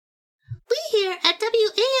here at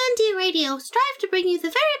WAND Radio strive to bring you the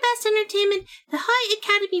very best entertainment the High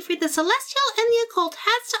Academy for the Celestial and the Occult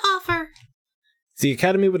has to offer. The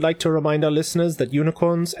Academy would like to remind our listeners that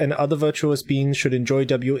unicorns and other virtuous beings should enjoy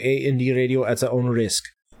WAND Radio at their own risk.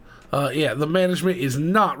 The management is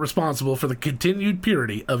not responsible for the continued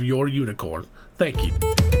purity of your unicorn. Thank you.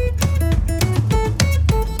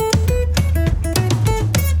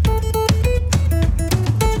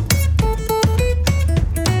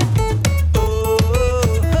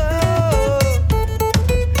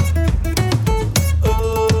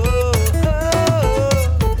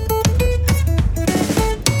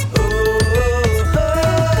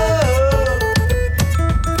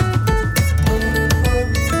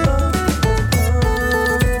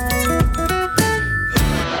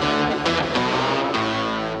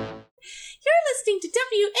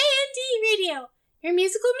 Your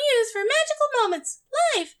musical muse for magical moments,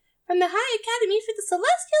 live from the High Academy for the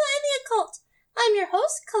Celestial and the Occult. I'm your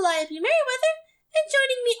host, Calliope Merriweather, and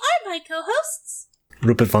joining me are my co-hosts,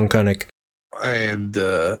 Rupert Von Koenig. And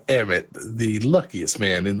Emmett, the luckiest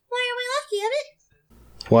man in... Why are we lucky,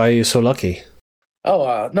 Emmett? Why are you so lucky?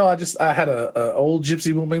 I had a old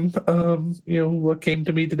gypsy woman, who came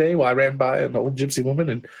to me today while I ran by an old gypsy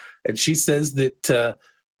woman, and she says that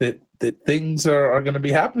things are going to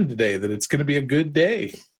be happening today, that it's going to be a good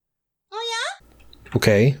day. Oh, yeah?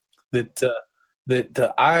 Okay.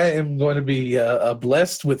 That I am going to be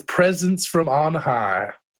blessed with presents from on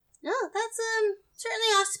high. Oh, that's certainly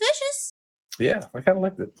auspicious. Yeah, I kind of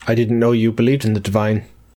liked it. I didn't know you believed in the divine.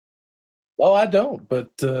 Well, I don't, but,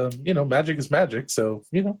 magic is magic, so,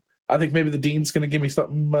 I think maybe the dean's going to give me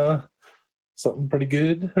something pretty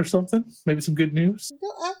good or something. Maybe some good news.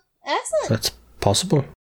 Excellent. That's possible.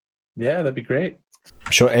 Yeah, that'd be great.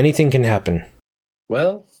 I'm sure anything can happen.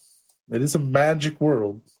 Well, it is a magic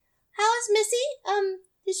world. How is Missy?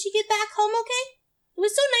 Did she get back home okay? It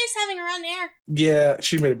was so nice having her on air. Yeah,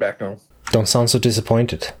 she made it back home. Don't sound so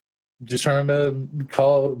disappointed. Just trying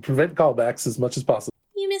to prevent callbacks as much as possible.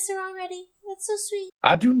 You miss her already. That's so sweet.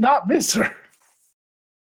 I do not miss her.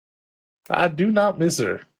 I do not miss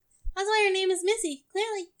her. That's why her name is Missy,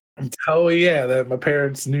 clearly. Oh, yeah, that my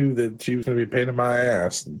parents knew that she was going to be a pain in my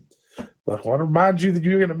ass. But I want to remind you that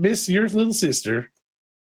you're going to miss your little sister.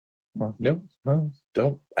 Well, no,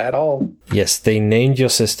 don't at all. Yes, they named your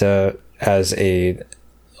sister as a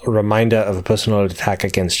reminder of a personal attack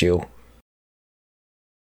against you.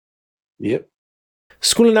 Yep.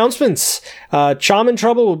 School announcements. Charm and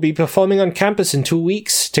Trouble will be performing on campus in 2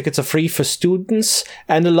 weeks. Tickets are free for students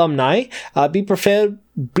and alumni. Be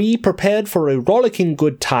prepared for a rollicking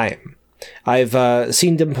good time. I've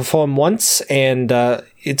seen them perform once, and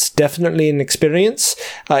it's definitely an experience.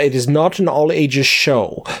 It is not an all-ages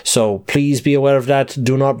show, so please be aware of that.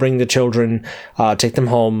 Do not bring the children. Take them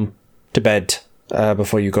home to bed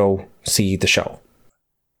before you go see the show.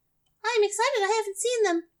 I'm excited. I haven't seen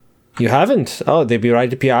them. You haven't? Oh, they'd be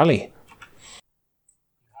right up your alley.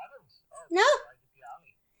 No.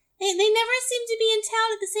 They never seem to be in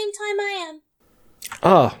town at the same time I am.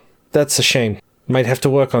 Oh, that's a shame. Might have to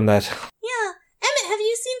work on that. Yeah. Emmett, have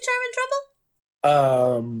you seen Charm and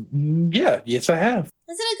Trouble? Yes, I have.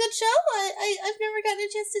 Is it a good show? I've never gotten a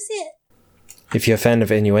chance to see it. If you're a fan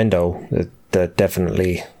of innuendo,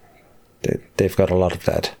 definitely, they've got a lot of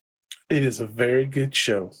that. It is a very good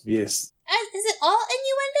show, yes. Is it all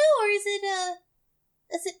innuendo, or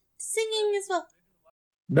is it singing as well?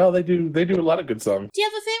 No, they do a lot of good songs. Do you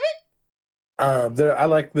have a favorite? I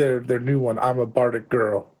like their new one, I'm a Bardic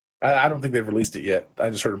Girl. I don't think they've released it yet.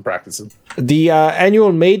 I just heard them practicing. The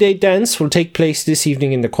annual May Day dance will take place this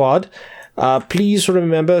evening in the quad. Please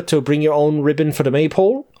remember to bring your own ribbon for the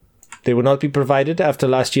maypole. They will not be provided after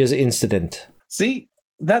last year's incident. See,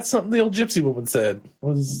 that's something the old gypsy woman said.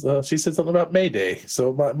 She said something about May Day,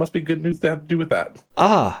 so it must be good news to have to do with that.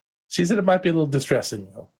 Ah. She said it might be a little distressing,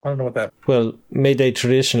 though. I don't know what that... Well, May Day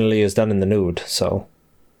traditionally is done in the nude, so...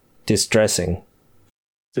 Distressing.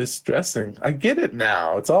 Distressing. I get it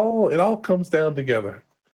now. It all comes down together.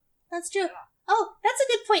 That's true. Oh, that's a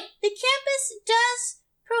good point. The campus does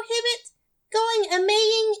prohibit going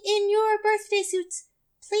a-maying in your birthday suits.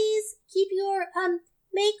 Please keep your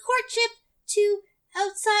May courtship to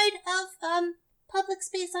outside of public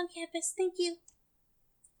space on campus. Thank you.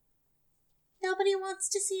 Nobody wants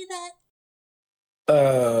to see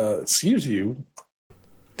that. Excuse you?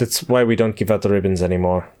 That's why we don't give out the ribbons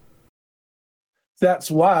anymore.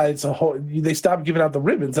 That's why they stopped giving out the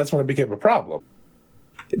ribbons. That's when it became a problem.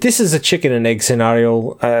 This is a chicken and egg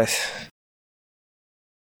scenario.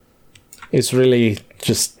 It's really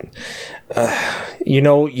just,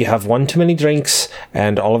 you have one too many drinks,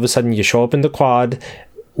 and all of a sudden you show up in the quad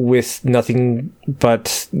with nothing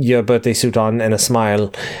but your birthday suit on and a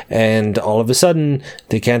smile, and all of a sudden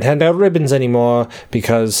they can't hand out ribbons anymore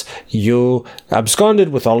because you absconded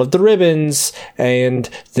with all of the ribbons, and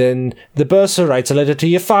then the bursar writes a letter to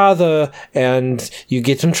your father and you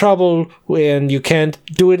get in trouble and you can't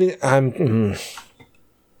do it.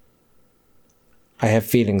 I have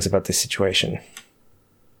feelings about this situation.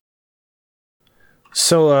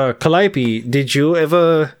 So, Calliope, did you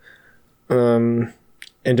ever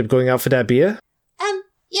end up going out for that beer?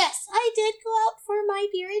 Yes, I did go out for my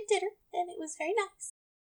beer and dinner, and it was very nice.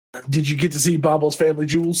 Did you get to see Bobble's family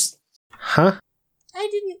jewels? Huh? I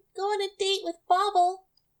didn't go on a date with Bobble.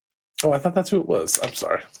 Oh, I thought that's who it was. I'm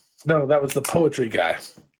sorry. No, that was the poetry guy.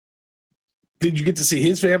 Did you get to see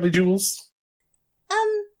his family jewels?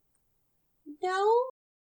 No.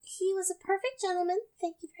 He was a perfect gentleman.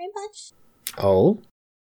 Thank you very much. Oh?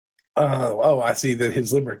 I see that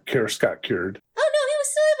his limerick curse got cured. Oh, no, he was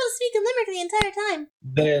still able to speak in Limerick the entire time.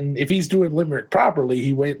 Then, if he's doing limerick properly,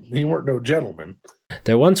 he weren't no gentleman.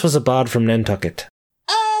 There once was a bard from Nantucket.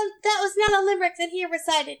 That was not a limerick that he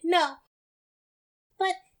recited, no.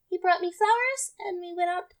 But he brought me flowers, and we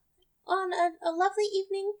went out on a lovely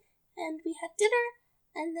evening, and we had dinner,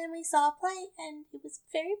 and then we saw a play, and it was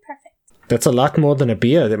very perfect. That's a lot more than a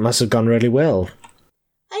beer. That must have gone really well.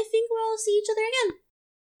 I think we'll see each other again.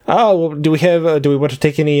 Oh, well, do we want to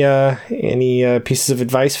take any pieces of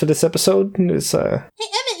advice for this episode? Hey, Emmett,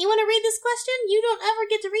 you want to read this question? You don't ever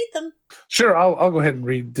get to read them. Sure, I'll go ahead and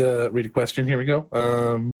read a question. Here we go.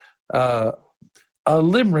 A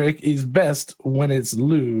limerick is best when it's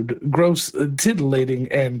lewd, gross,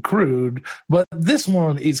 titillating, and crude, but this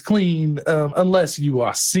one is clean unless you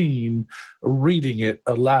are seen reading it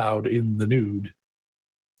aloud in the nude.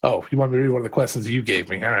 Oh, you want me to read one of the questions you gave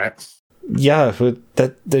me? All right. Yeah, but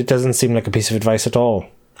that doesn't seem like a piece of advice at all.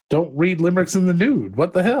 Don't read limericks in the nude.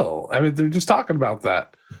 What the hell? I mean, they're just talking about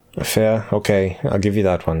that. Fair. Okay, I'll give you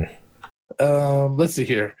that one. Let's see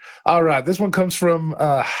here. All right, this one comes from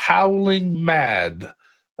Howling Mad.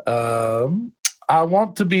 I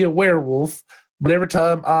want to be a werewolf, but every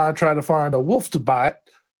time I try to find a wolf to bite,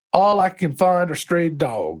 all I can find are stray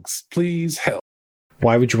dogs. Please help.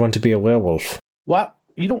 Why would you want to be a werewolf? What?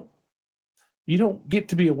 You don't get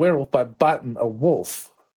to be a werewolf by biting a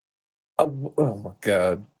wolf. Oh my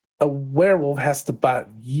god. A werewolf has to bite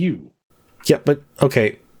you. Yeah, but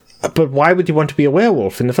okay. But why would you want to be a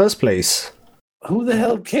werewolf in the first place? Who the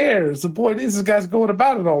hell cares? The point is, this guy's going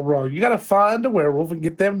about it all wrong. You gotta find a werewolf and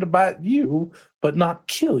get them to bite you, but not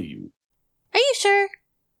kill you. Are you sure?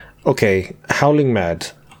 Okay, Howling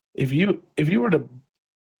Mad. If you were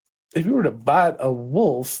to bite a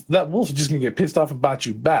wolf, that wolf's just gonna get pissed off and bite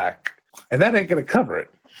you back. And that ain't gonna cover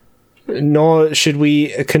it. Nor should we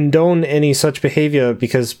condone any such behavior,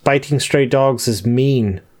 because biting stray dogs is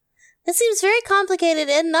mean. This seems very complicated,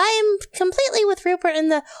 and I am completely with Rupert in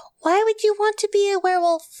the why would you want to be a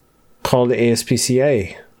werewolf? Call the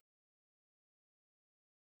ASPCA.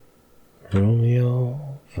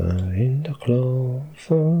 Romeo, in the clover,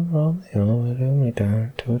 Romeo, bring me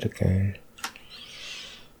down to the game.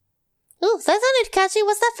 Ooh, that sounded catchy.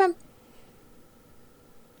 What's that from?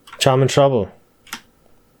 Charm and Trouble.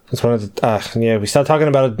 That's one of the... we start talking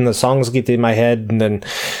about it and the songs get in my head, and then,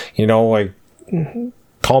 I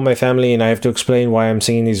call my family and I have to explain why I'm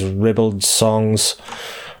singing these ribald songs.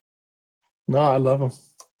 No, I love them.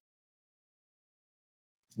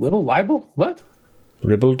 Little libel? What?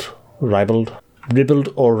 Ribald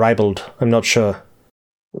or ribald. I'm not sure.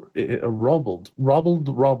 Robbled.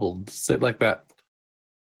 Say it like that.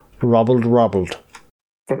 Robbled.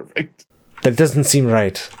 Perfect. That doesn't seem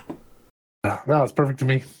right. No, it's perfect to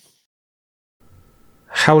me.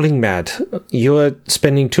 Howling Mad. You're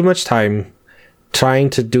spending too much time trying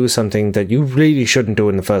to do something that you really shouldn't do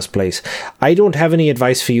in the first place. I don't have any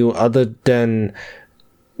advice for you other than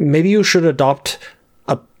maybe you should adopt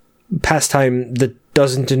a pastime that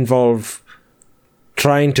doesn't involve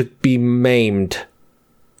trying to be maimed.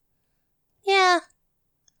 Yeah.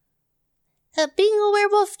 Being a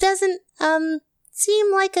werewolf doesn't,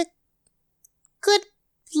 seem like a good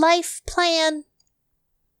life plan.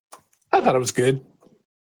 I thought it was good.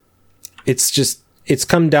 It's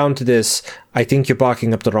come down to this. I think you're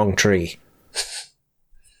barking up the wrong tree.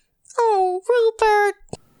 Oh, Rupert.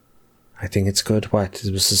 I think it's good. What?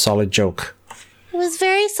 It was a solid joke. It was a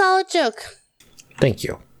very solid joke. Thank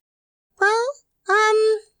you. Well,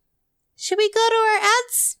 should we go to our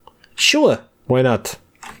ads? Sure. Why not?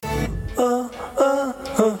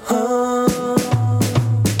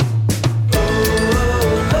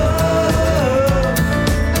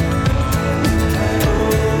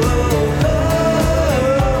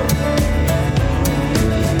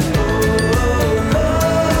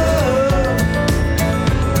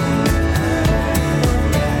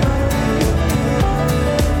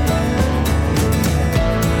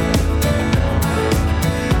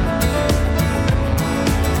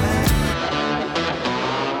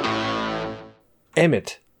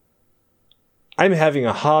 Emmett, I'm having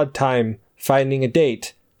a hard time finding a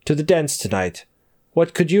date to the dance tonight.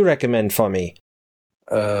 What could you recommend for me?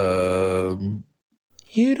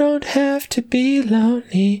 You don't have to be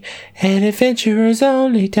lonely at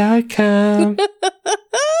adventurersonly.com.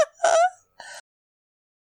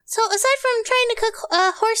 So, aside from trying to cook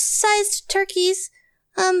horse-sized turkeys,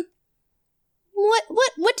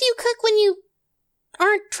 what do you cook when you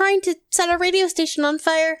aren't trying to set a radio station on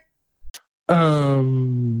fire?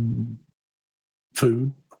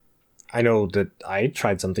 Food. I know that I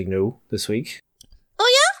tried something new this week.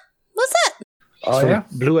 Oh yeah? What's that? Oh, From yeah?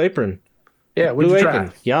 Blue Apron. Yeah, what'd Blue you Apron.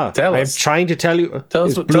 try? Yeah. Tell I'm us. trying to tell you. Tell us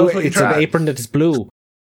it's what- blue, tell us what you it's an tried. apron that is blue.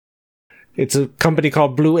 It's a company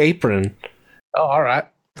called Blue Apron. Oh, all right.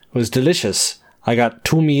 It was delicious. I got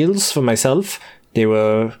 2 meals for myself. They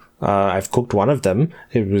were, I've cooked one of them.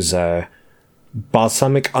 It was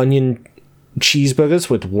balsamic onion cheeseburgers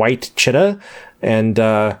with white cheddar and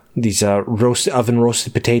these oven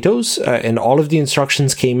roasted potatoes. And all of the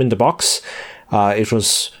instructions came in the box. It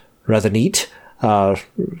was rather neat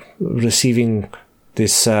receiving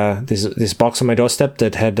this box on my doorstep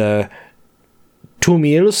that had 2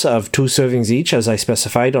 meals of 2 servings each, as I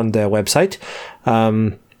specified on their website.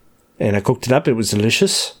 And I cooked it up. It was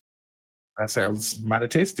delicious. That sounds mighty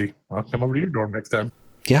tasty. I'll come over to your dorm next time.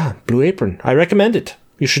 Yeah, Blue Apron. I recommend it.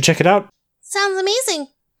 You should check it out. Sounds amazing.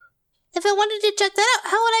 If I wanted to check that out,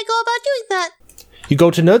 how would I go about doing that? You go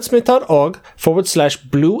to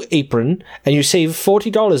nerdsmith.org/Blue Apron and you save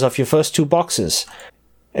 $40 off your first 2 boxes.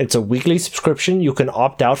 It's a weekly subscription. You can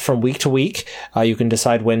opt out from week to week. You can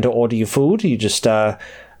decide when to order your food. You just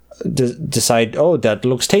decide, oh, that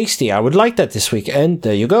looks tasty. I would like that this week. And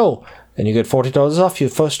there you go. And you get $40 off your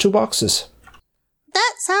first 2 boxes.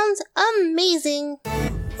 That sounds amazing.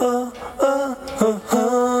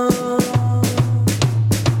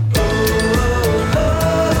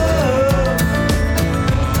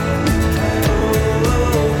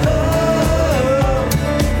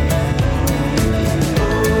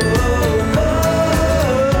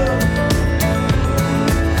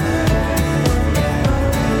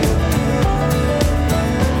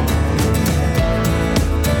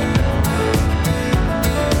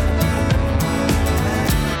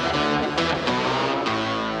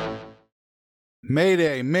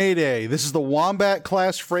 Mayday, Mayday. This is the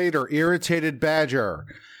Wombat-class freighter, Irritated Badger.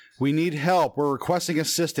 We need help. We're requesting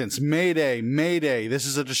assistance. Mayday, Mayday. This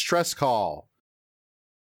is a distress call.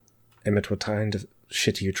 Emmett, what kind of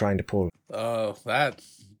shit are you trying to pull? Oh, that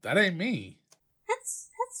ain't me. That's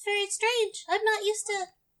very strange. I'm not used to...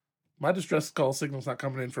 My distress call signal's not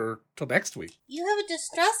coming in till next week. You have a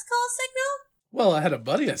distress call signal? Well, I had a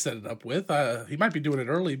buddy I set it up with. He might be doing it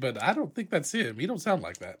early, but I don't think that's him. He don't sound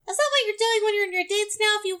like that. Is that what you're doing when you're in your dates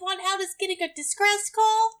now if you want out is getting a distress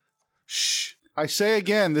call? Shh. I say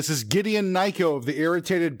again, this is Gideon Nyko of the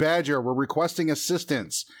Irritated Badger. We're requesting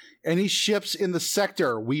assistance. Any ships in the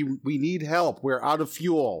sector, we need help. We're out of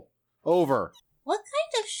fuel. Over. What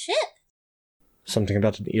kind of ship? Something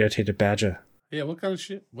about an irritated badger. Yeah, what kind of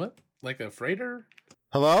shit? What? Like a freighter?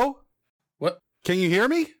 Hello? What? Can you hear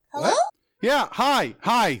me? Hello? What? Yeah, hi.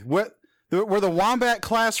 We're the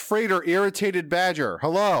Wombat-class freighter, Irritated Badger.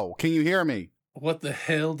 Hello, can you hear me? What the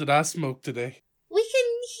hell did I smoke today? We can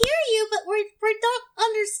hear you, but we don't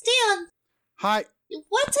understand. Hi.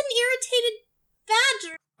 What's an irritated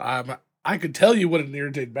badger? I could tell you what an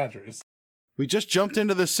irritated badger is. We just jumped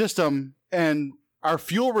into the system, and our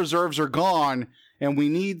fuel reserves are gone, and we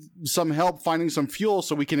need some help finding some fuel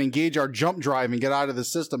so we can engage our jump drive and get out of the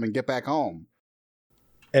system and get back home.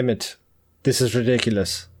 Emmett, this is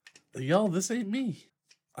ridiculous. Y'all, this ain't me.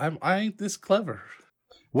 I ain't this clever.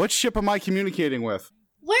 What ship am I communicating with?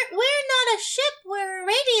 We're not a ship, we're a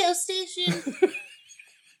radio station.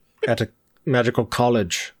 At a magical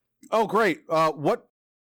college. Oh, great. What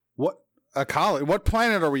college? What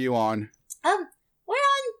planet are you on? We're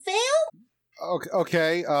on Vale?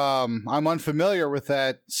 Okay. I'm unfamiliar with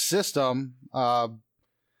that system.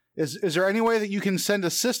 Is there any way that you can send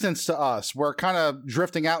assistance to us? We're kind of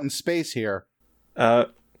drifting out in space here.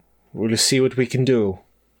 We'll see what we can do.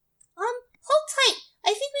 Hold tight.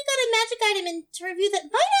 I think we got a magic item in to review that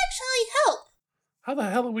might actually help. How the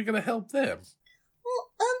hell are we gonna help them?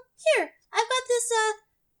 Well, here. I've got this,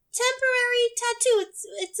 temporary tattoo. It's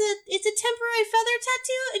a temporary feather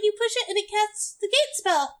tattoo, and you push it and it casts the gate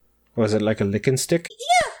spell. Was it like a licking stick?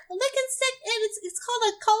 Yeah, a lick and stick, and it's called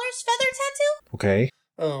a color's feather tattoo. Okay.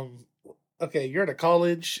 Okay, you're at a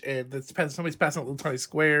college, and somebody's passing out little tiny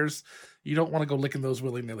squares. You don't want to go licking those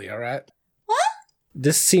willy-nilly, all right? What?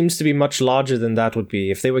 This seems to be much larger than that would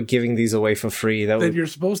be. If they were giving these away for free, Then you're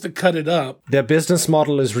supposed to cut it up. Their business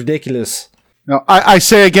model is ridiculous. No, I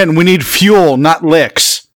say again, we need fuel, not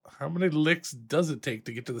licks. How many licks does it take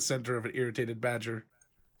to get to the center of an irritated badger?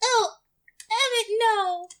 Oh, Emmett,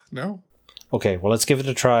 no. No? Okay, well, let's give it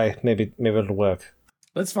a try. Maybe it'll work.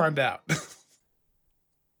 Let's find out.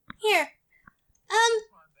 Here.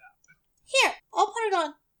 Here, I'll put it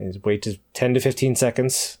on. Just wait 10 to 15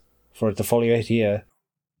 seconds for it to foliate here.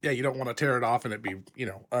 Yeah, you don't want to tear it off and it be,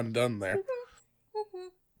 undone there.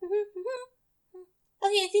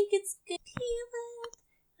 Okay, I think it's good.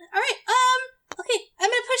 Alright, okay, I'm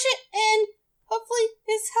gonna push it, and hopefully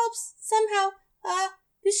this helps somehow.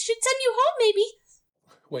 This should send you home, maybe.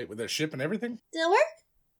 Wait, with their ship and everything? Did it work?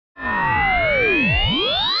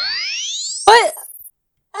 What?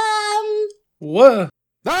 What?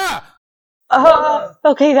 Ah!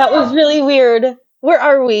 Okay, that was really weird. Where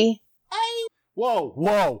are we? Whoa.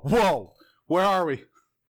 Where are we?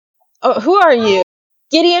 Oh, who are you?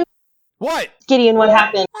 Gideon? What? Gideon, what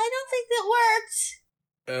happened? I don't think that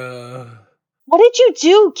worked. What did you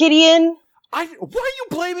do, Gideon? Why are you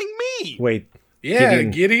blaming me? Wait, Yeah,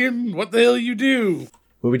 Gideon, what the hell you do?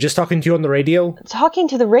 were we just talking to you on the radio? Talking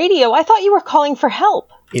to the radio. I thought you were calling for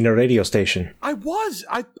help. In a radio station. I was.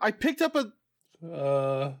 I picked up a...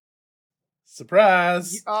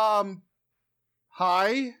 Surprise. Hi.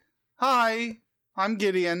 I'm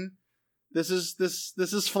Gideon. This is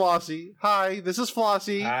Flossie. Hi, this is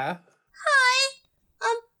Flossie. Ah. Hi,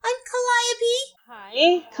 I'm Calliope.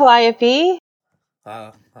 Hi, Calliope.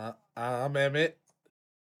 I'm Emmett.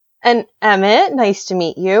 And Emmett, nice to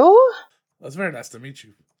meet you. It's very nice to meet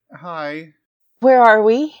you. Hi. Where are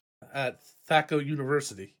we? At Thaco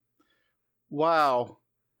University. Wow.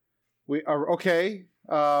 We are okay.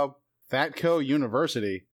 Thatco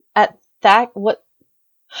University. At that, what?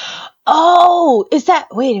 Oh, is that,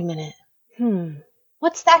 wait a minute.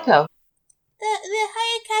 What's Thaco? The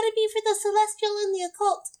High Academy for the Celestial and the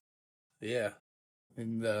Occult. Yeah.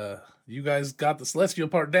 And you guys got the celestial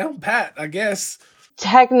part down pat, I guess.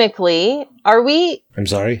 Technically, are we? I'm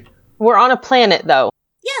sorry? We're on a planet, though.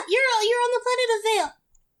 Yeah, you're on the planet of Vale.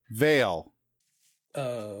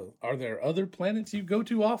 Vale. Are there other planets you go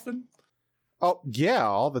to often? Oh, yeah,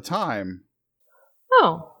 all the time.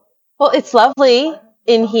 Oh. Well, it's lovely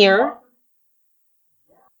in here.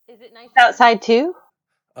 Is it nice outside, too?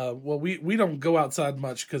 Well, we don't go outside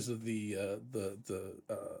much because of the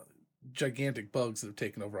gigantic bugs that have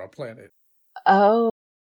taken over our planet. Oh,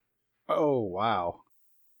 Oh, wow.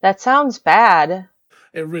 that sounds bad.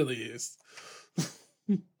 It really is.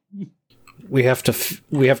 We have to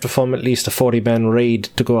form at least a 40-man raid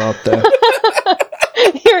to go out there.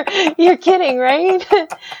 You're kidding, right?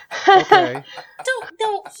 Okay.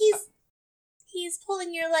 Don't, he's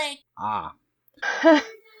pulling your leg. Ah.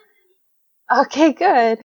 Okay,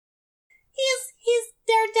 good.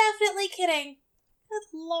 They're definitely kidding. Good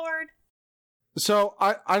lord. So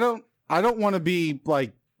I don't want to be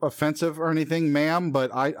like offensive or anything, ma'am, but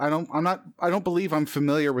I don't believe I'm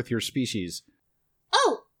familiar with your species.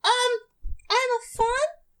 Oh, I'm a fawn?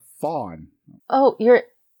 Fawn. Oh, your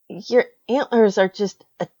antlers are just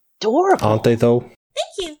adorable. Aren't they, though?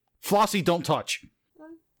 Thank you. Flossie, don't touch.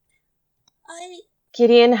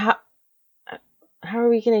 Gideon, how are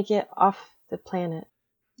we gonna get off the planet?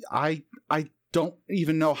 I don't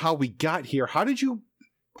even know how we got here. How did you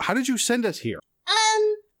send us here?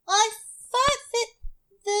 I thought that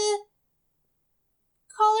the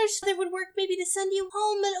callers there would work maybe to send you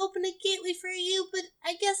home and open a gateway for you, but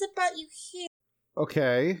I guess it brought you here.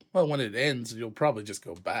 Okay. Well, when it ends, you'll probably just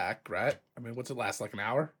go back, right? I mean, what's it last, like an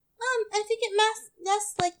hour? I think it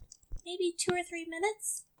lasts like maybe 2 or 3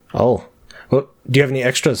 minutes. Oh. Well, do you have any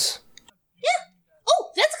extras? Yeah. Oh,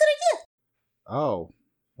 that's a good idea. Oh.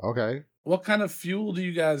 Okay. What kind of fuel do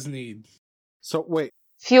you guys need? So wait.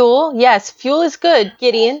 Fuel? Yes, fuel is good,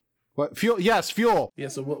 Gideon. What fuel? Yes, fuel. Yeah.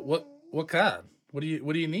 So what kind? What do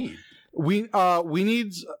you need? We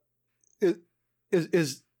need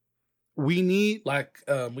we need Like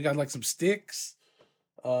we got like some sticks,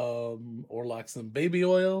 or like some baby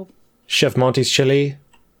oil. Chef Monty's chili?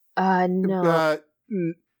 No.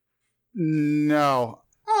 No.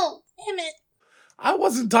 Oh, damn it. I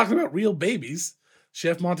wasn't talking about real babies.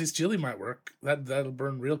 Chef Monty's chili might work. That'll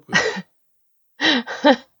burn real quick.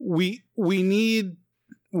 We need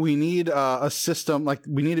a system, like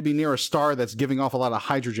we need to be near a star that's giving off a lot of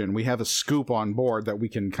hydrogen. We have a scoop on board that we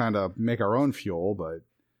can kind of make our own fuel, but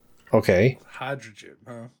Okay. Hydrogen,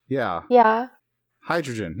 huh? yeah. Yeah.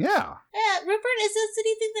 Hydrogen, yeah. Yeah, Rupert, is this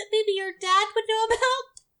anything that maybe your dad would know about?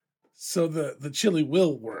 So the chili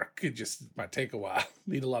will work. It just might take a while.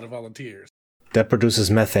 Need a lot of volunteers. That produces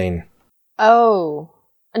methane. Oh.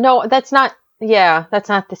 No, that's not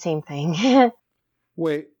the same thing.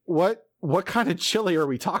 Wait, what what kind of chili are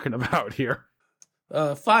we talking about here?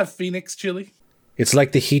 5 Phoenix chili. It's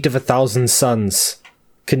like the heat of 1,000 suns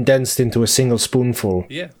condensed into a single spoonful.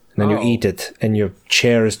 Yeah. And then you eat it, and your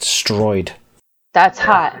chair is destroyed. That's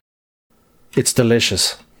hot. It's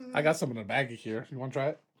delicious. I got some in a baggie here. You want to try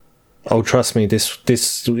it? Oh, trust me, this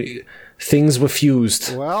things were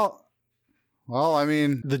fused. Well, I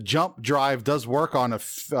mean, the jump drive does work on a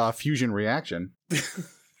fusion reaction.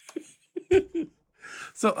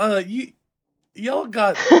 So, y'all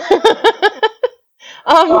got...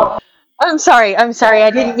 I'm sorry.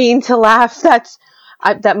 I didn't mean to laugh.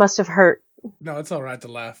 That must have hurt. No, it's all right to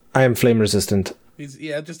laugh. I am flame resistant. He's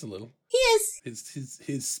just a little. He is.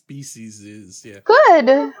 His species is, yeah.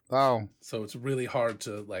 Good. Oh. So it's really hard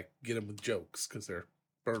to like get him with jokes because they're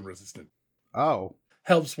burn resistant. Oh.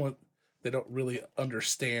 Helps when they don't really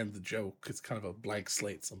understand the joke. It's kind of a blank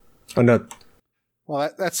slate. Oh no.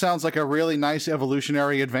 Well, that sounds like a really nice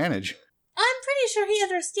evolutionary advantage. I'm pretty sure he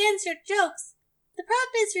understands your jokes. The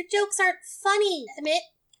problem is your jokes aren't funny, Emmett.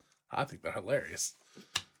 I think they're hilarious.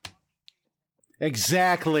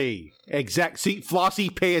 Exactly. See,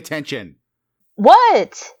 Flossie, pay attention.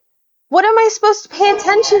 What? What am I supposed to pay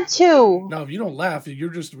attention to? No, if you don't laugh,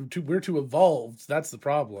 we're too evolved. That's the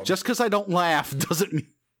problem. Just because I don't laugh doesn't mean...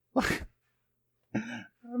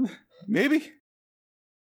 Maybe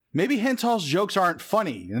Hental's jokes aren't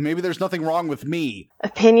funny, and maybe there's nothing wrong with me.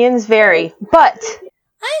 Opinions vary, but...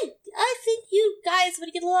 I think you guys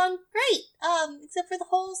would get along great, except for the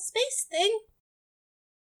whole space thing.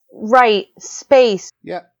 Right, space.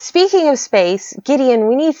 Yeah. Speaking of space, Gideon,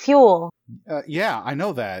 we need fuel. Yeah, I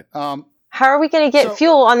know that. How are we going to get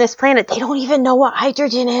fuel on this planet? They don't even know what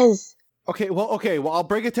hydrogen is. Okay, well, I'll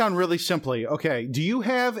break it down really simply. Okay, do you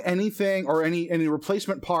have anything or any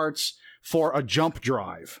replacement parts for a jump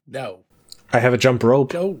drive? No. I have a jump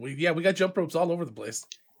rope. No, we got jump ropes all over the place.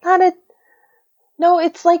 No,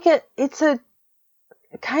 it's a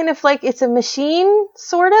kind of like, it's a machine,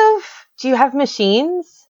 sort of. Do you have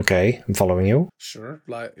machines? Okay, I'm following you. Sure,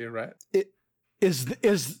 you're right.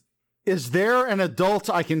 Is there an adult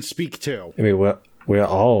I can speak to? I mean, we're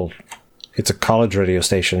all... It's a college radio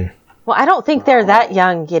station. Well, I don't think they're that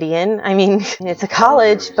young, Gideon. I mean, it's a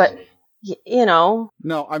college, but, you know.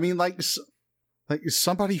 No, I mean, like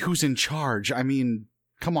somebody who's in charge. I mean,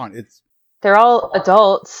 come on, They're all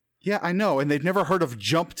adults. Yeah, I know, and they've never heard of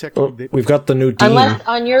jump Well, technology. we've got the new dean. Unless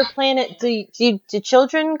on your planet, do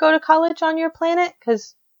children go to college on your planet?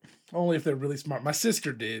 Because... Only if they're really smart. My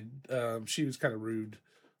sister did. She was kind of rude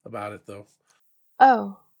about it, though.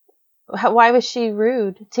 Oh. Why was she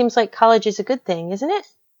rude? It seems like college is a good thing, isn't it?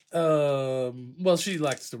 Well, she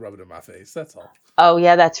likes to rub it in my face, that's all. Oh,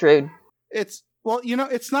 yeah, that's rude. It's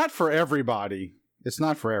not for everybody. It's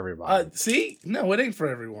not for everybody. See? No, it ain't for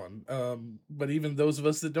everyone. But even those of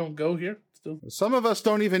us that don't go here, still. Some of us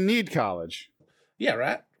don't even need college. Yeah,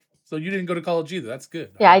 right? So you didn't go to college either. That's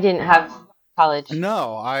good. Yeah, I didn't have college.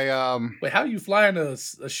 No, Wait, how are you flying a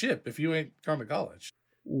ship if you ain't gone to college?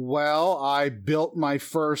 Well, I built my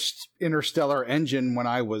first interstellar engine when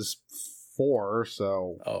I was 4,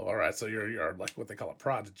 so... Oh, all right. So you're like what they call a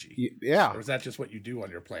prodigy. Yeah. Or is that just what you do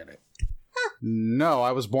on your planet? No,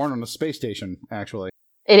 I was born on a space station, actually.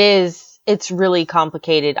 It is. It's really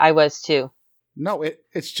complicated. I was too. No,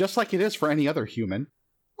 it's just like it is for any other human.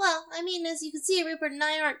 Well, I mean, as you can see, Rupert and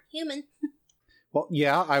I aren't human. Well,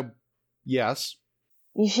 yeah, yes.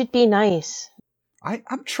 You should be nice.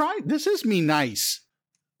 I'm trying. This is me nice.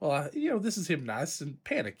 Well, this is him nice and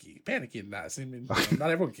panicky and nice. I mean, not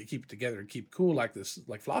everyone can keep it together and keep cool like this,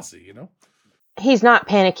 like Flossie, He's not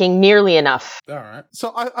panicking nearly enough. All right.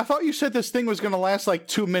 So I thought you said this thing was going to last like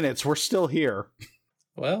 2 minutes. We're still here.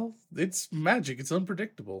 Well, it's magic. It's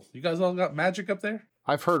unpredictable. You guys all got magic up there?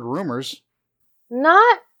 I've heard rumors.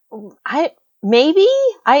 Maybe?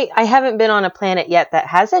 I haven't been on a planet yet that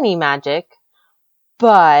has any magic,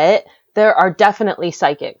 but there are definitely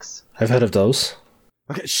psychics. I've heard of those.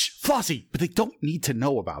 Okay, Flossie, but they don't need to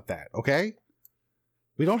know about that, okay?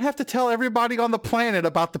 We don't have to tell everybody on the planet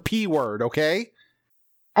about the P word, okay?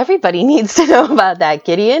 Everybody needs to know about that,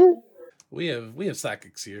 Gideon. We have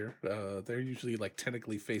psychics here. They're usually like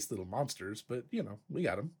tentacly faced little monsters, but we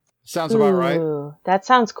got them. Sounds about right. That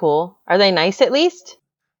sounds cool. Are they nice at least?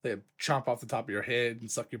 They chomp off the top of your head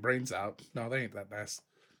and suck your brains out. No, they ain't that nice.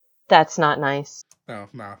 That's not nice. No,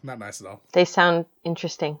 not nice at all. They sound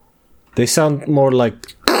interesting. They sound more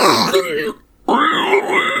like...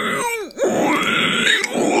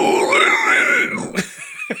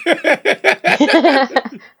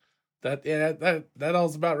 That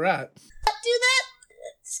all's about right. Do that?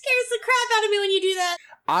 It scares the crap out of me when you do that.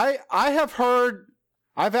 I have heard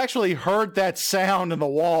I've actually heard that sound in the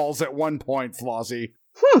walls at one point, Flossie.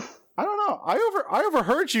 I don't know. I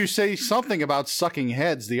overheard you say something about sucking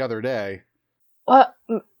heads the other day.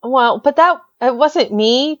 Well, but it wasn't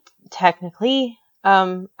me, technically.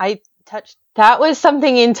 That was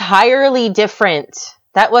something entirely different.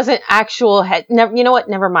 That wasn't actual head. You know what?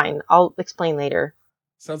 Never mind. I'll explain later.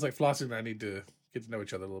 Sounds like Flossie and I need to get to know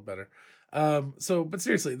each other a little better. But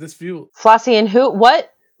seriously, this fuel. Flossie and who?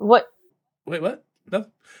 What? Wait, what? No.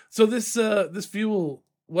 So this fuel.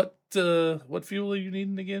 What fuel are you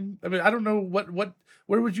needing again? I mean, I don't know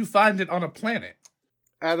where would you find it on a planet?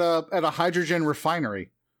 At a hydrogen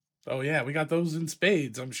refinery. Oh yeah, we got those in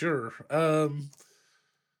spades, I'm sure.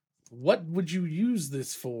 What would you use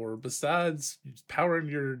this for besides powering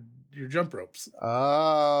your jump ropes?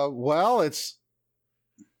 Well, it's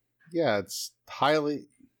highly.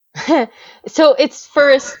 So it's for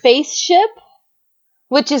a spaceship,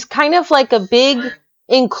 which is kind of like a big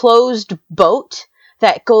enclosed boat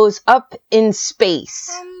that goes up in space.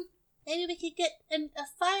 Maybe we could get a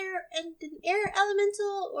fire and an air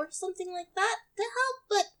elemental or something like that to help,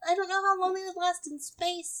 but I don't know how long they would last in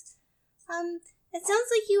space. It sounds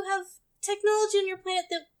like you have technology on your planet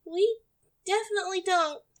that we definitely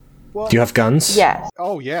don't. Well, do you have guns? Yes.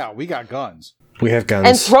 Oh yeah, we got guns. We have guns.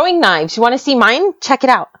 And throwing knives. You want to see mine? Check it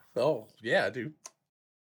out. Oh yeah, dude.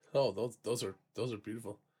 Oh, those are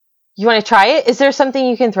beautiful. You want to try it? Is there something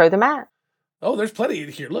you can throw them at? Oh, there's plenty in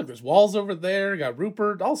here. Look, there's walls over there. Got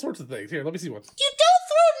Rupert, all sorts of things. Here, let me see one. You don't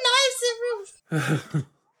throw knives at Rupert.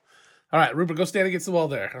 All right, Rupert, go stand against the wall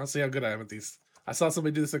there. I'll see how good I am at these. I saw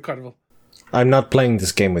somebody do this at Carnival. I'm not playing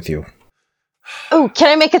this game with you. Oh, can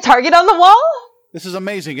I make a target on the wall? This is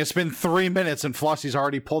amazing. It's been 3 minutes and Flossie's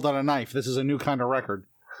already pulled out a knife. This is a new kind of record.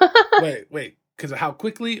 Wait. Because of how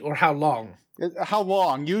quickly or how long? How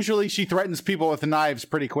long? Usually she threatens people with knives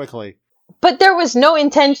pretty quickly. But there was no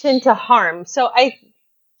intention to harm,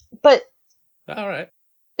 but... All right.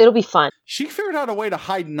 It'll be fun. She figured out a way to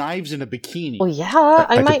hide knives in a bikini. Oh yeah,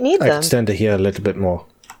 I might need them. I could stand to hear a little bit more.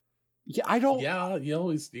 Yeah, I don't... Yeah,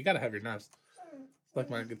 you gotta have your knives. It's like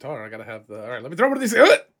my guitar, I gotta have the... All right, let me throw one of these...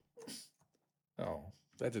 Oh,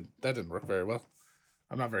 that didn't work very well.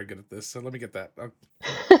 I'm not very good at this, so let me get that.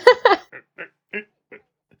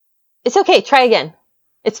 It's okay, try again.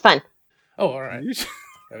 It's fun. Oh, all right.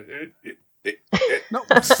 No.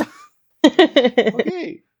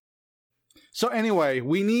 Okay. So anyway,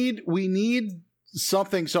 we need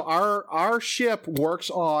something. So our ship works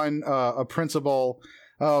on a principle.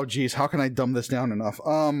 Oh geez, how can I dumb this down enough?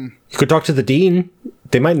 You could talk to the dean.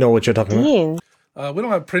 They might know what you're talking about. We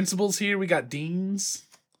don't have principals here. We got deans.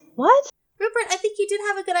 What? Rupert, I think you did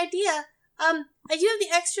have a good idea. I do have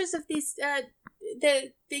the extras of these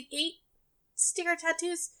the gate sticker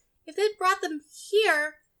tattoos. If they brought them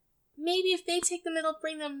here, maybe if they take them, it'll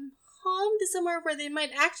bring them home to somewhere where they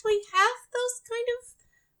might actually have those kind of,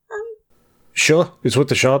 Sure, it's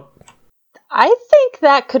worth a shot. I think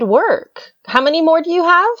that could work. How many more do you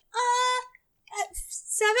have?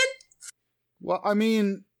 7? Well, I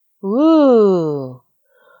mean... Ooh.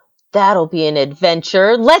 That'll be an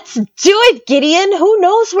adventure. Let's do it, Gideon! Who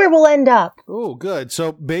knows where we'll end up? Oh, good.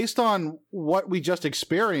 So, based on what we just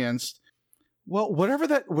experienced, well,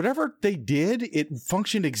 whatever they did, it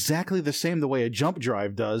functioned exactly the same the way a jump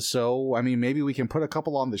drive does. So, I mean, maybe we can put a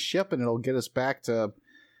couple on the ship and it'll get us back to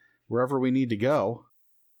wherever we need to go.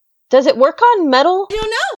 Does it work on metal? I don't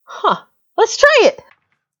know. Huh. Let's try it.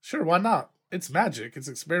 Sure, why not? It's magic. It's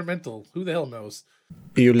experimental. Who the hell knows?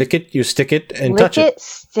 You lick it, you stick it, and Lick touch it.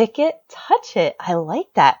 Stick it, touch it. I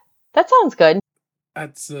like that. That sounds good.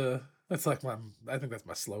 That's like I think that's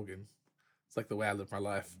my slogan. It's like the way I live my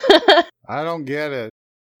life. I don't get it.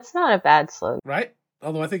 It's not a bad slogan. Right?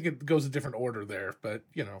 Although I think it goes a different order there, but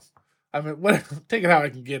I mean, take it how I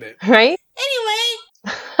can get it. Right? Anyway.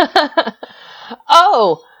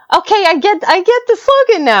 Oh, okay, I get the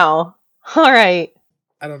slogan now. All right.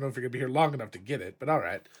 I don't know if you're gonna be here long enough to get it, but all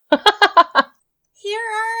right. Here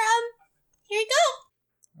you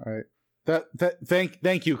go. All right.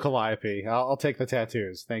 Thank you, Calliope. I'll take the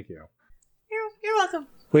tattoos. Thank you. You're welcome.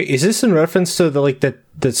 Wait, is this in reference to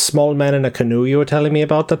the small man in a canoe you were telling me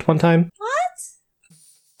about that one time? What?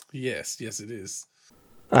 Yes, it is.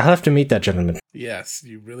 I'll have to meet that gentleman. Yes,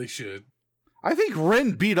 you really should. I think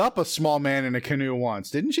Rin beat up a small man in a canoe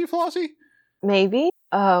once, didn't she, Flossie? Maybe.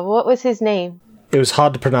 What was his name? It was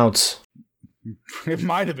hard to pronounce. It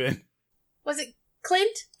might have been. Was it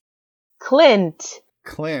Clint?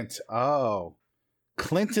 Clint. Oh.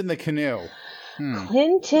 Clint in the canoe.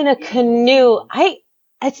 Clint in a canoe. I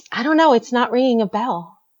don't know. It's not ringing a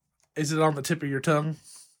bell. Is it on the tip of your tongue?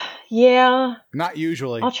 Yeah. Not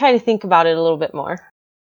usually. I'll try to think about it a little bit more.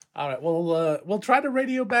 All right. Well, we'll try to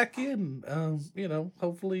radio back in.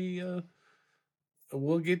 Hopefully,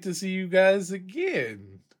 we'll get to see you guys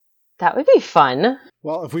again. That would be fun.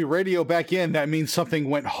 Well, if we radio back in, that means something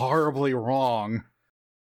went horribly wrong.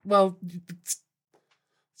 Well,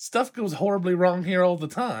 stuff goes horribly wrong here all the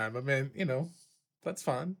time. I mean, that's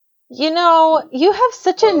fine. You have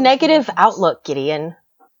such a negative outlook, Gideon.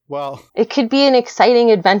 Well, it could be an exciting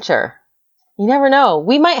adventure. You never know.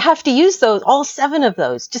 We might have to use all 7 of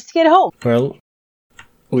those, just to get home. Well,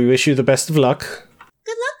 we wish you the best of luck.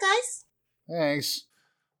 Good luck, guys. thanks.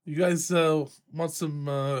 You guys want some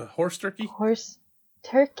horse turkey? Horse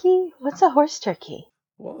turkey? What's a horse turkey?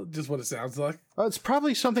 Well, just what it sounds like. It's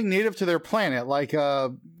probably something native to their planet, like,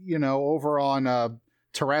 over on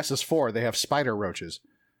Terrassus 4, they have spider roaches.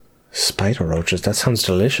 Spider roaches? That sounds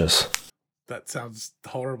delicious. That sounds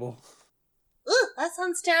horrible. Ooh, that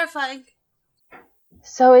sounds terrifying.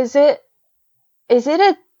 So is it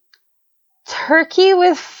a turkey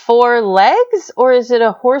with 4 legs, or is it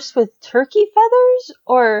a horse with turkey feathers,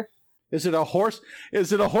 or is it a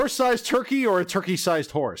horse-sized turkey or a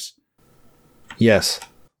turkey-sized horse? Yes.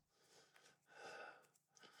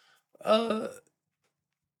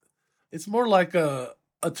 It's more like a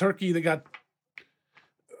turkey that got.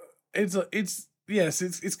 It's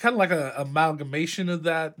kind of like a amalgamation of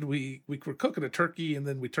that. We were cooking a turkey and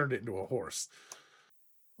then we turned it into a horse.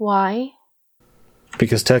 why?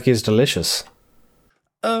 Because turkey is delicious.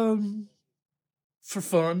 For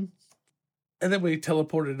fun. And then we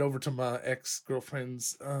teleported it over to my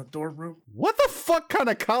ex-girlfriend's dorm room. What the fuck kind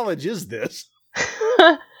of college is this?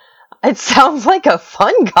 It sounds like a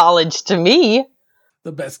fun college to me.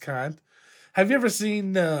 The best kind. Have you ever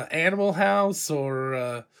seen Animal House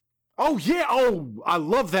or... Oh, yeah! Oh, I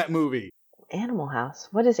love that movie! Animal House?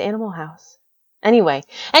 What is Animal House? Anyway.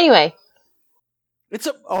 It's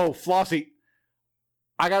Flossie.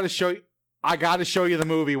 I gotta show you the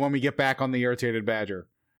movie when we get back on the Irritated Badger.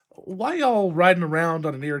 Why y'all riding around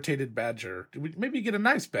on an irritated badger? Did we maybe get a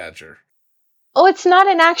nice badger? Oh, it's not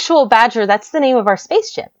an actual badger. That's the name of our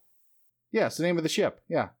spaceship. Yeah, it's the name of the ship.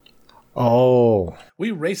 Yeah. Oh.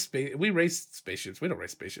 We race spaceships. We don't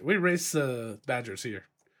race spaceships. We race badgers here.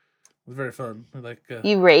 It's very fun.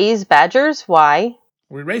 You raise badgers? Why?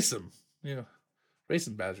 We race them.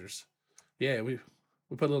 Racing badgers. Yeah, we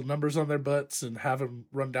put little numbers on their butts and have them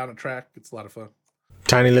run down a track. It's a lot of fun.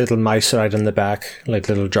 Tiny little mice right in the back, like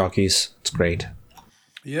little jockeys. It's great.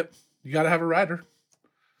 Yep. You gotta have a rider.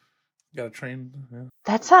 You gotta train. Yeah.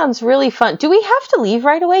 That sounds really fun. Do we have to leave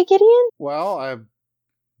right away, Gideon? Well,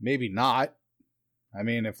 maybe not. I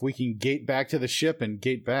mean, if we can gate back to the ship and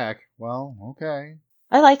gate back, well, okay.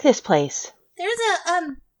 I like this place.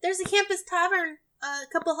 There's a campus tavern a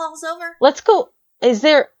couple halls over. Let's go.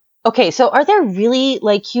 So are there really,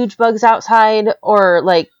 huge bugs outside, or,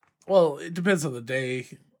 Well, it depends on the day.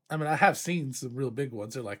 I mean, I have seen some real big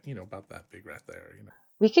ones. They're about that big right there,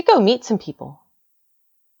 We could go meet some people.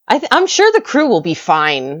 I'm sure the crew will be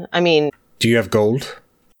fine. I mean... Do you have gold?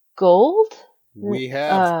 Gold? We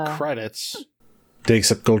have credits. They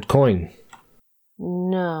accept gold coin.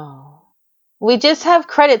 No. We just have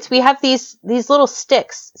credits. We have these little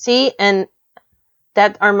sticks, see? And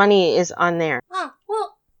that our money is on there. Oh,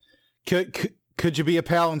 well... Could you be a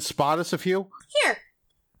pal and spot us a few? Here.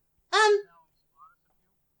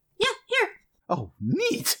 Yeah, here. Oh,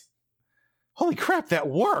 neat. Holy crap, that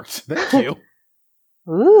worked. Thank you.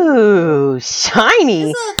 Ooh,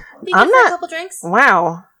 shiny. I'm not... a couple drinks.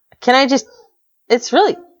 Wow. Can I just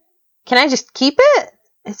keep it?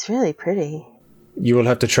 It's really pretty. You will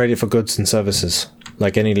have to trade it for goods and services,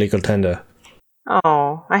 like any legal tender.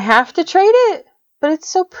 Oh, I have to trade it? But it's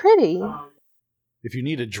so pretty. If you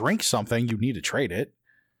need to drink something, you need to trade it.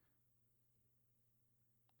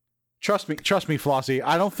 Trust me, Flossie.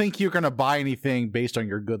 I don't think you're going to buy anything based on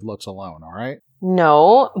your good looks alone, all right?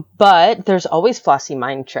 No, but there's always Flossie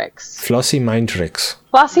mind tricks. Flossie mind tricks.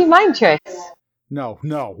 Flossie mind tricks. No.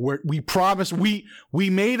 We promise. We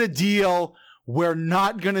made a deal. We're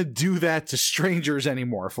not going to do that to strangers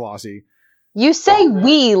anymore, Flossie. You say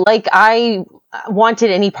we like I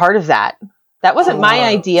wanted any part of that. That wasn't my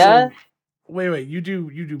idea. So, wait. You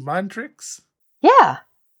do mind tricks? Yeah.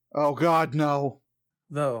 Oh, God, no.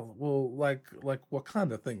 No. Well, like what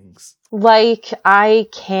kind of things? Like I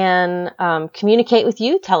can communicate with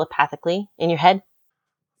you telepathically in your head.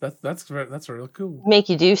 That's really cool. Make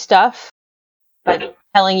you do stuff by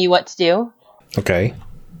telling you what to do. Okay.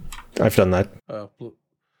 I've done that.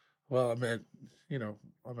 Well, I mean,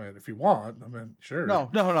 if you want, sure.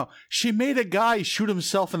 No. She made a guy shoot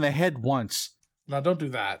himself in the head once. No, don't do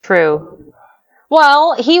that. True.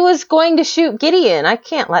 Well, he was going to shoot Gideon. I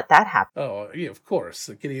can't let that happen. Oh, yeah, of course.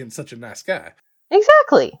 Gideon's such a nice guy.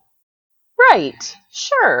 Exactly. Right.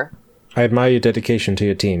 Sure. I admire your dedication to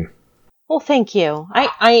your team. Well, thank you.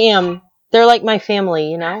 I am. They're like my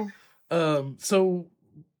family, you know? So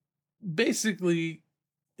basically,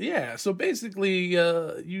 you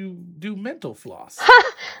do mental floss.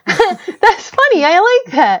 That's funny. I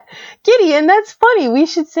like that. Gideon, that's funny. We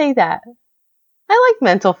should say that. I like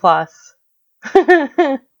mental floss.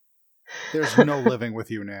 There's no living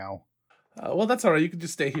with you now. Well, that's all right. You can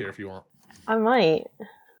just stay here if you want. I might.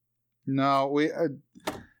 No, we.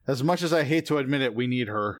 As much as I hate to admit it, we need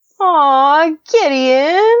her. Aw, Gideon,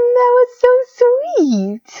 that was so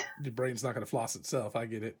sweet. Your brain's not going to floss itself. I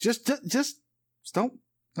get it. Just don't.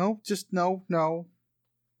 No, just no.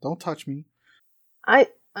 Don't touch me.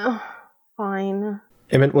 Fine.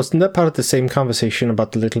 Emmett, wasn't that part of the same conversation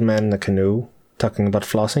about the little man in the canoe talking about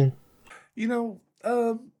flossing? You know,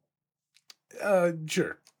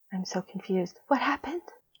 sure. I'm so confused. What happened?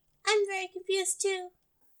 I'm very confused too.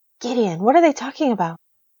 Gideon, what are they talking about?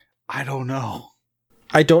 I don't know.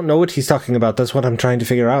 I don't know what he's talking about. That's what I'm trying to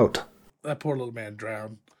figure out. That poor little man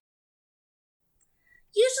drowned.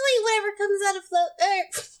 Usually whatever comes out of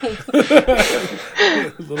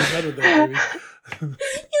A little better there, baby.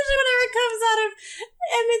 usually whatever comes out of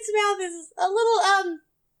Emmett's mouth is a little,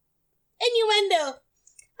 innuendo.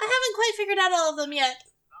 I haven't quite figured out all of them yet.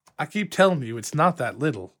 I keep telling you, it's not that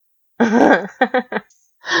little. I'm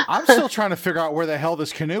still trying to figure out where the hell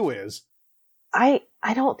this canoe is. I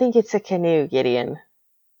don't think it's a canoe, Gideon.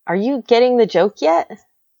 Are you getting the joke yet?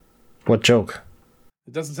 What joke?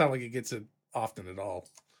 It doesn't sound like it gets it often at all.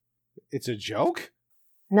 It's a joke?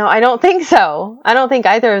 No, I don't think so. I don't think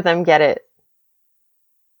either of them get it.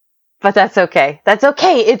 But that's okay. That's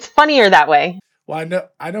okay. It's funnier that way. Well,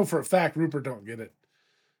 I know for a fact Rupert don't get it.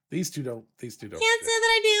 These two don't. Can't say that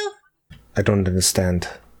I do. I don't understand.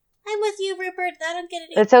 I'm with you, Rupert. I don't get it.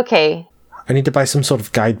 It's okay. I need to buy some sort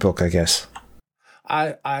of guidebook, I guess.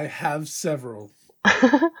 I have several.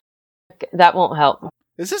 That won't help.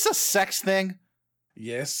 Is this a sex thing?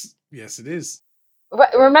 Yes, it is.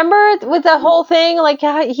 Remember with the whole thing, like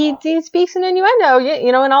how he speaks in innuendo,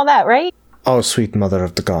 you know, and all that, right? Oh, sweet mother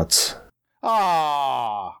of the gods.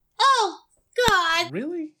 Ah. Oh, God.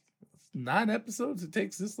 Really? 9 episodes? It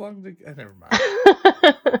takes this long to... never mind.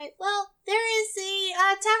 Right, well, there is a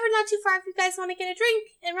tavern not too far if you guys want to get a drink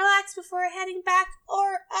and relax before heading back,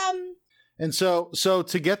 or, And so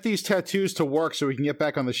to get these tattoos to work so we can get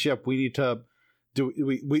back on the ship, we need to do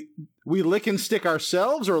we lick and stick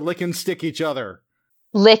ourselves or lick and stick each other?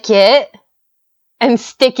 Lick it and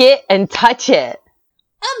stick it and touch it.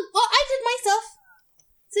 well, I did myself.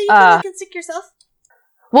 So you can stick yourself.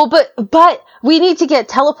 Well, but we need to get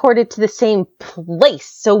teleported to the same place,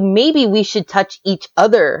 so maybe we should touch each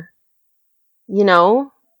other. You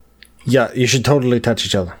know? Yeah, you should totally touch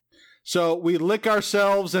each other. So we lick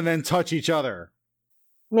ourselves and then touch each other.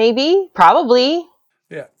 Maybe, probably.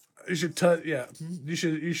 Yeah, you should touch. Yeah,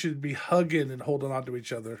 you should be hugging and holding on to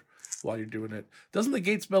each other while you're doing it. Doesn't the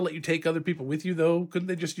gate spell let you take other people with you though? Couldn't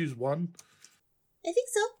they just use one? I think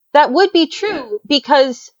so. That would be true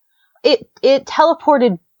because it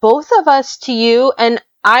teleported both of us to you, and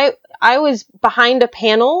I was behind a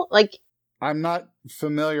panel. Like, I'm not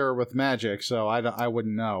familiar with magic, so I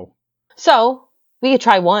wouldn't know. So we could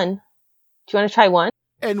try one. Do you want to try one?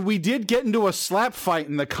 And we did get into a slap fight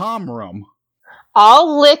in the comm room.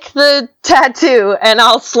 I'll lick the tattoo and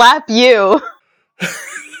I'll slap you.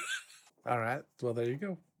 All right. Well, there you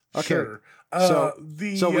go. Okay. Sure. So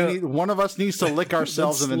we need one of us needs to lick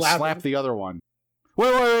ourselves and then slap the other one.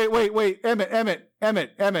 Wait, Emmett.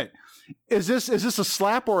 Is this a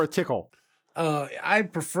slap or a tickle? I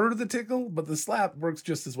prefer the tickle, but the slap works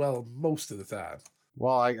just as well most of the time.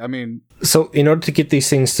 Well, I mean... So, in order to get these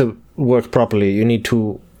things to work properly, you need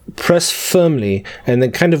to press firmly and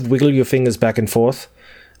then kind of wiggle your fingers back and forth,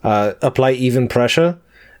 apply even pressure,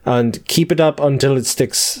 and keep it up until it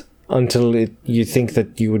sticks, you think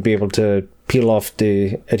that you would be able to peel off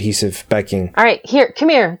the adhesive backing. All right, here, come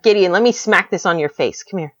here, Gideon. Let me smack this on your face.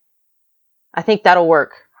 Come here. I think that'll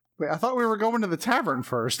work. Wait, I thought we were going to the tavern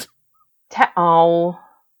first. But I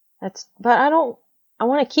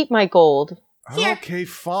want to keep my gold. Here. Okay,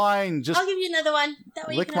 fine. Just I'll give you another one. That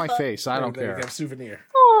way lick you can my have both. face. I don't There you care. go, souvenir.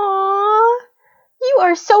 Aww, you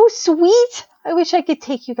are so sweet. I wish I could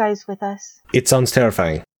take you guys with us. It sounds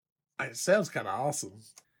terrifying. It sounds kind of awesome.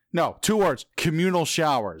 No, 2 words. Communal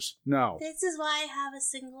showers. No. This is why I have a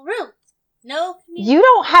single room. No You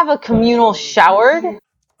don't have a communal shower?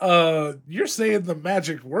 You're saying the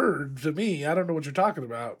magic word to me. I don't know what you're talking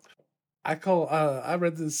about. I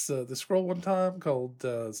read this the scroll one time called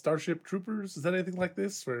Starship Troopers. Is that anything like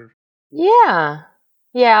this? Where Yeah.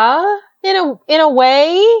 Yeah. In a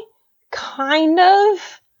way, kind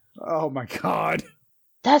of. Oh my god.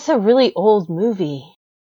 That's a really old movie.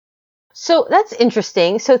 So that's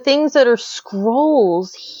interesting. So things that are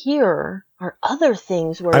scrolls here are other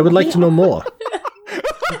things where I would like to know more.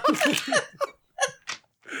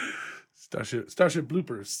 Starship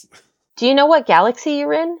bloopers. Do you know what galaxy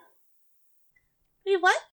you're in? Wait,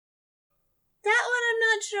 what? That one I'm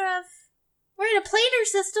not sure of. We're in a planar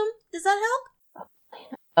system. Does that help?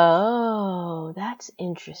 Oh, that's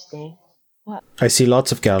interesting. I see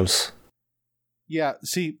lots of gals. Yeah,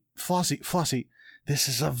 see, Flossie, this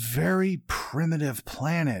is a very primitive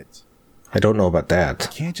planet. I don't know about that.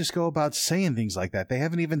 You can't just go about saying things like that. They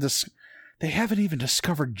haven't even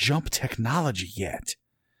discovered jump technology yet.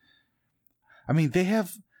 I mean,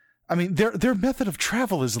 their method of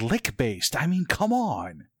travel is lick based. I mean, come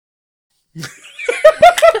on.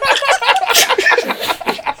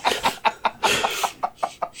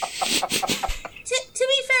 To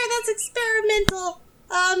be fair, that's experimental.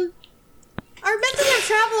 Our methods of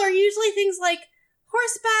travel are usually things like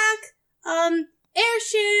horseback,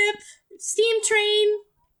 airship, steam train,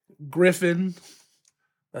 Griffin,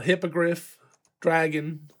 a hippogriff,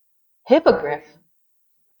 dragon. Hippogriff.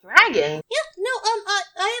 Dragon? Yeah, no,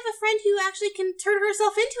 I have a friend who actually can turn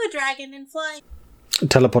herself into a dragon and fly.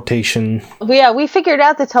 Teleportation. Yeah, we figured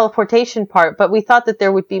out the teleportation part, but we thought that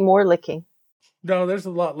there would be more licking. No, there's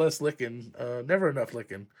a lot less licking. Never enough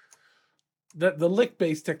licking. The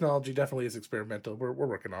lick-based technology definitely is experimental. We're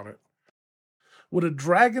working on it. Would a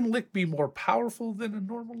dragon lick be more powerful than a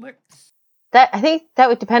normal lick? I think that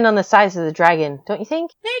would depend on the size of the dragon, don't you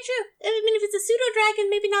think? Very true. I mean, if it's a pseudo-dragon,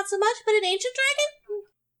 maybe not so much, but an ancient dragon?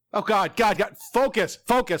 Oh God! Focus!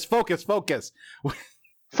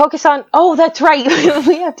 Focus on... Oh, that's right.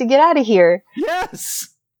 We have to get out of here. Yes!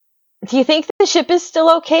 Do you think the ship is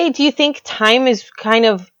still okay? Do you think time is kind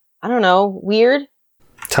of, I don't know, weird?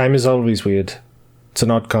 Time is always weird. It's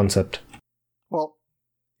an odd concept. Well,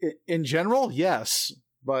 in general, yes.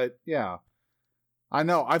 But, yeah. I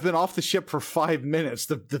know. I've been off the ship for 5 minutes.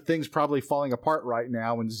 The thing's probably falling apart right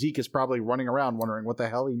now, and Zeke is probably running around wondering what the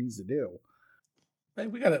hell he needs to do. Hey,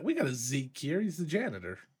 we got a Zeke here. He's the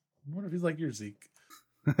janitor. I wonder if he's like your Zeke.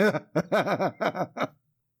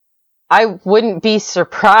 I wouldn't be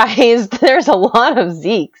surprised. There's a lot of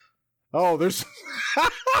Zekes. Oh, there's...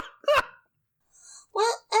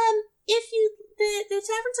 Well, if you... The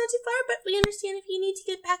tavern's not too far, but we understand if you need to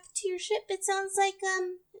get back to your ship, it sounds like,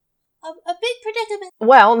 a big predicament.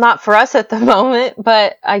 Well, not for us at the moment,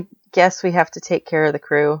 but I guess we have to take care of the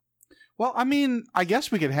crew. Well, I mean, I guess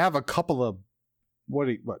we could have a couple of... What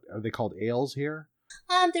are they called? Ales here?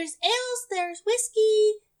 There's ales, there's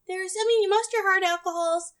whiskey, there's, most of your hard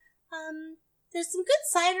alcohols, there's some good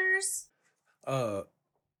ciders.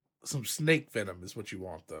 Some snake venom is what you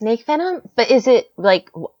want, though. Snake venom? But is it, like...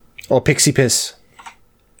 Or pixie piss.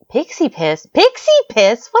 Pixie piss? Pixie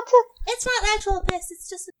piss? What's a... It's not actual piss, it's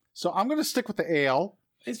just... So I'm going to stick with the ale.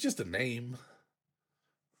 It's just a name.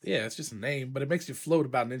 Yeah, it's just a name, but it makes you float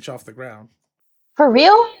about an inch off the ground. For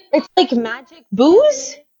real? It's like magic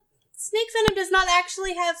booze? Snake venom does not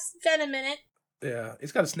actually have venom in it. Yeah,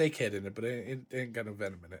 it's got a snake head in it, but it ain't got no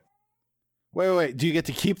venom in it. Wait. Do you get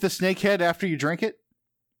to keep the snake head after you drink it?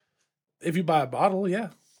 If you buy a bottle, yeah.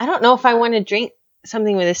 I don't know if I want to drink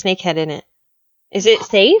something with a snake head in it. Is it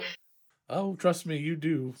safe? Oh, trust me, you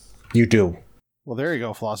do. You do. Well, there you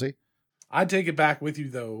go, Flossie. I'd take it back with you,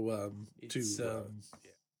 though,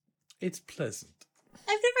 it's pleasant. I've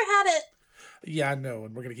never had it. Yeah, I know,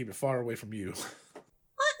 and we're going to keep it far away from you. What?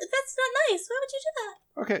 That's not nice. Why would you do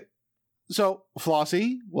that? Okay. So,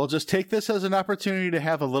 Flossie, we'll just take this as an opportunity to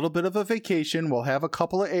have a little bit of a vacation. We'll have a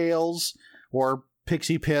couple of ales or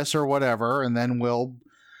pixie piss or whatever, and then we'll,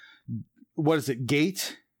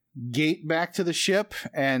 gate back to the ship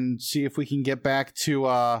and see if we can get back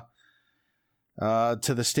to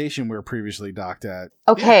the station we were previously docked at.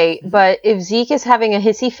 Okay, yeah. But if Zeke is having a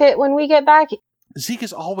hissy fit when we get back... Zeke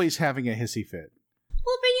is always having a hissy fit.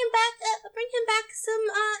 We'll bring him back some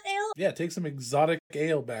ale. Yeah, take some exotic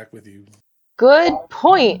ale back with you. Good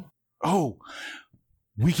point. Oh,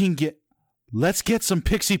 let's get some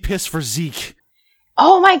pixie piss for Zeke.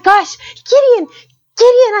 Oh my gosh, Gideon,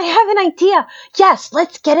 I have an idea. Yes,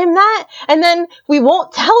 let's get him that, and then we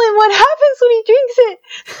won't tell him what happens when he drinks it.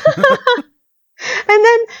 And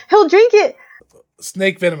then he'll drink it.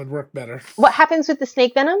 Snake venom would work better. What happens with the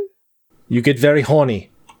snake venom? You get very horny.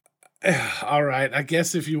 All right, I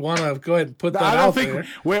guess if you want to go ahead and put that out there.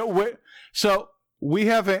 So we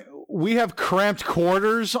have we have cramped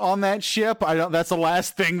quarters on that ship. That's the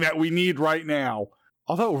last thing that we need right now.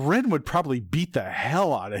 Although Rin would probably beat the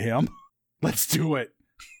hell out of him. Let's do it.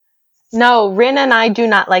 No, Rin and I do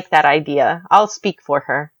not like that idea. I'll speak for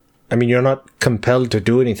her. I mean, you're not compelled to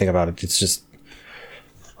do anything about it. It's just...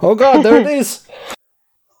 Oh god, there it is!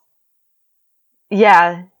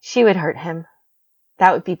 Yeah, she would hurt him.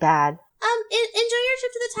 That would be bad. Enjoy your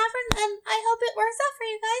trip to the tavern, and I hope it works out for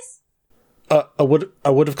you guys. I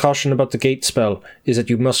would have cautioned about the gate spell, is that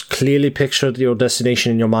you must clearly picture your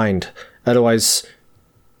destination in your mind. Otherwise,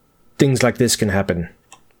 things like this can happen.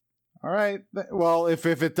 All right. Well, if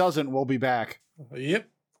it doesn't, we'll be back. Yep.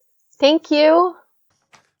 Thank you. All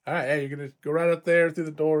right. Hey, you're gonna go right up there through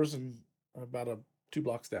the doors and about 2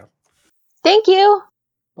 blocks down. Thank you.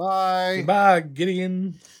 Bye. Goodbye,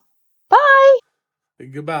 Gideon. Bye.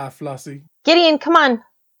 Goodbye, Flossie. Gideon, come on.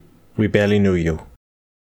 We barely knew you.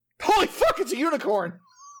 Holy fuck, it's a unicorn!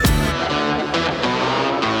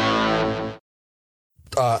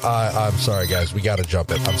 I'm sorry, guys. We gotta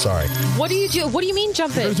jump it. I'm sorry. What do you do? What do you mean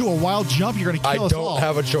jump You're it? gonna do a wild jump. You're gonna kill I us all. don't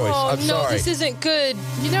have a choice. Oh, I'm no, sorry. this isn't good.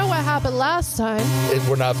 You know what happened last time?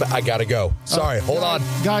 We're not. I gotta go. Sorry. Hold on.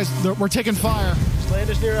 Guys, we're taking fire. Land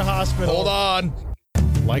us near a hospital. Hold on.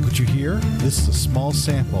 Like what you hear? This is a small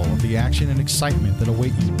sample of the action and excitement that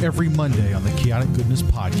await you every Monday on the Chaotic Goodness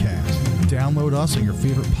Podcast. Download us on your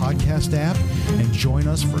favorite podcast app and join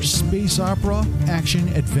us for space opera, action,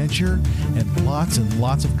 adventure, and lots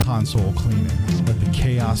of console cleaning. Let the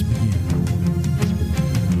chaos begin.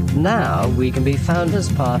 Now we can be found as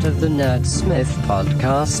part of the Nerdsmith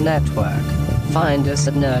Podcast Network. Find us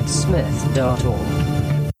at nerdsmith.org.